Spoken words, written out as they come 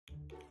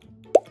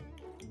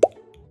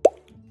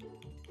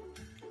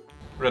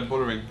Red Bull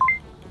ring.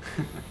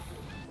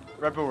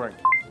 Red Bull ring.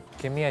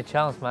 Give me a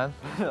chance, man.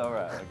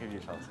 Alright, I'll give you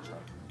a chance.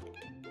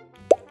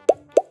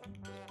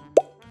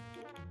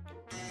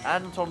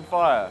 Ant on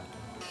fire.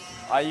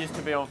 I used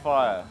to be on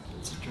fire.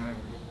 It's a driver.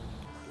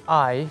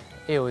 I,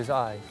 ew is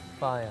I,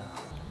 fire.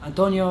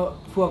 Antonio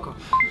Fuoco.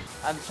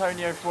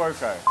 Antonio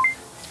Fuoco.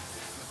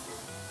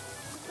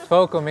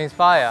 Fuoco means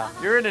fire.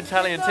 You're an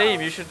Italian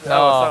team, you should... No.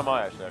 Oh, so am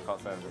I actually, I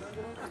can't say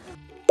anything.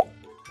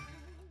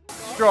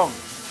 Strong.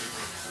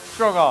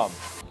 Strong arm.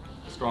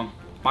 Strong.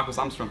 Marcus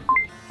Armstrong.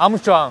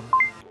 Armstrong.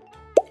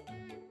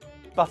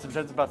 Button,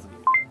 sense button.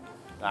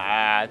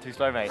 Ah, too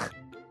slow, mate.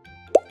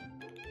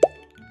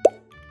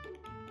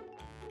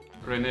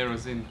 René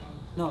Rosin.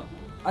 No,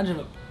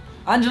 Angelo.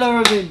 Angelo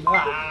Robin.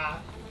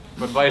 Ah.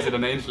 But why is it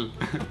an angel?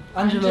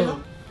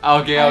 Angelo.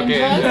 Okay.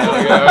 Okay.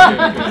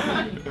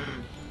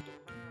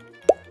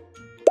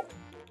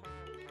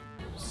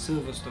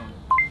 Silverstone.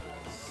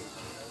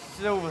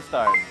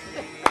 Silverstone.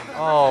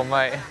 Oh,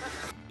 mate.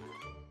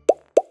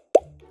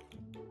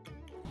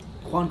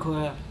 Juan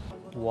Correa.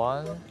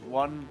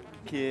 One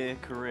gear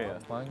career.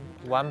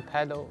 One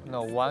pedal,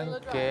 no, one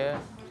gear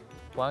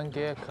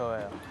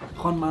Korea.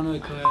 Juan Manuel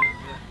Correa.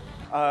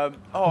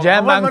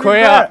 German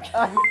Korea.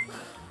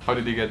 How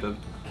did you get that?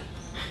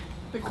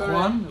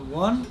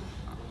 Juan.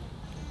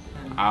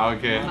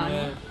 Okay.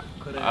 Manuel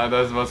Correa.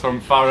 That was from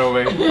far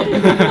away.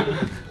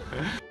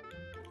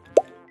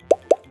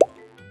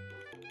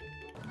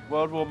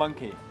 World War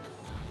Monkey.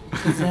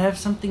 Does it have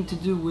something to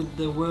do with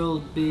the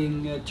world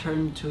being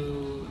turned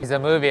to... It's a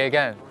movie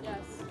again. Yes.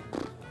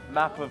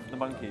 Map of the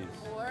monkeys.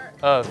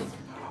 Earth.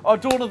 Oh,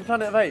 Dawn of the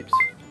Planet of Apes.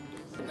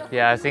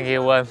 Yeah, I think he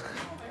won.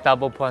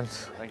 Double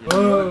points. Thank you.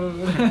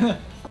 Oh.